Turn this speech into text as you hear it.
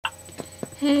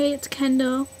Hey, it's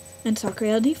Kendall and Soccer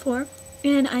LD4,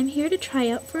 and I'm here to try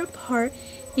out for a part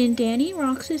in Danny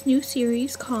Rox's new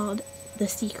series called The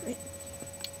Secret.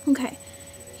 Okay,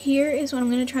 here is what I'm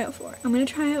going to try out for. I'm going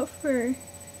to try out for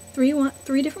three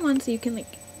different ones so you can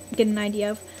get an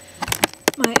idea of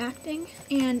my acting,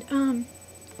 and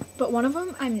but one of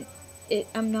them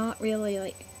I'm not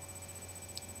really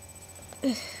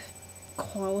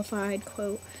qualified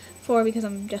quote for, because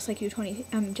I'm just like you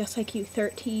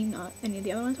 13, not any of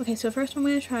the other ones. Okay, so the first one I'm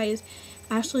going to try is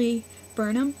Ashley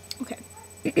Burnham. Okay.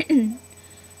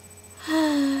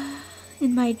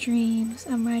 In my dreams,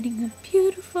 I'm riding a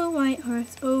beautiful white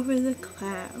horse over the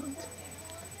clouds.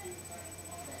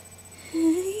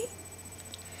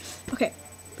 Okay,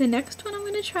 the next one I'm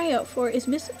going to try out for is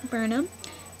Miss Burnham.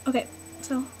 Okay,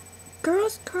 so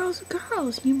girls,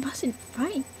 you mustn't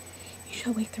fight. You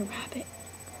shall wake the rabbit.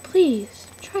 Please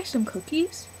try some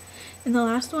cookies. And the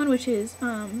last one, which is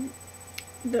the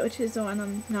one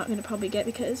I'm not gonna probably get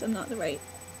because I'm not the right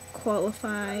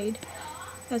qualified,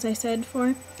 as I said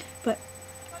for. But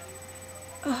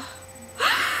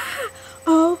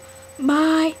oh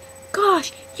my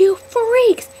gosh, you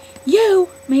freaks! You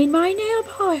made my nail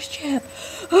polish chip.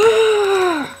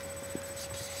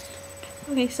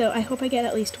 Okay, so I hope I get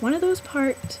at least one of those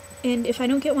parts. And if I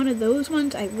don't get one of those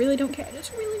ones, I really don't care. I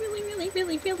just really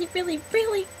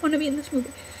want to be in this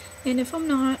movie. And if I'm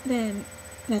not, then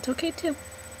that's okay too.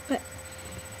 But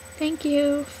thank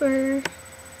you for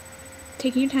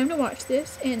taking your time to watch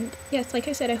this. And yes, like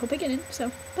I said, I hope I get in.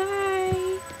 So, bye!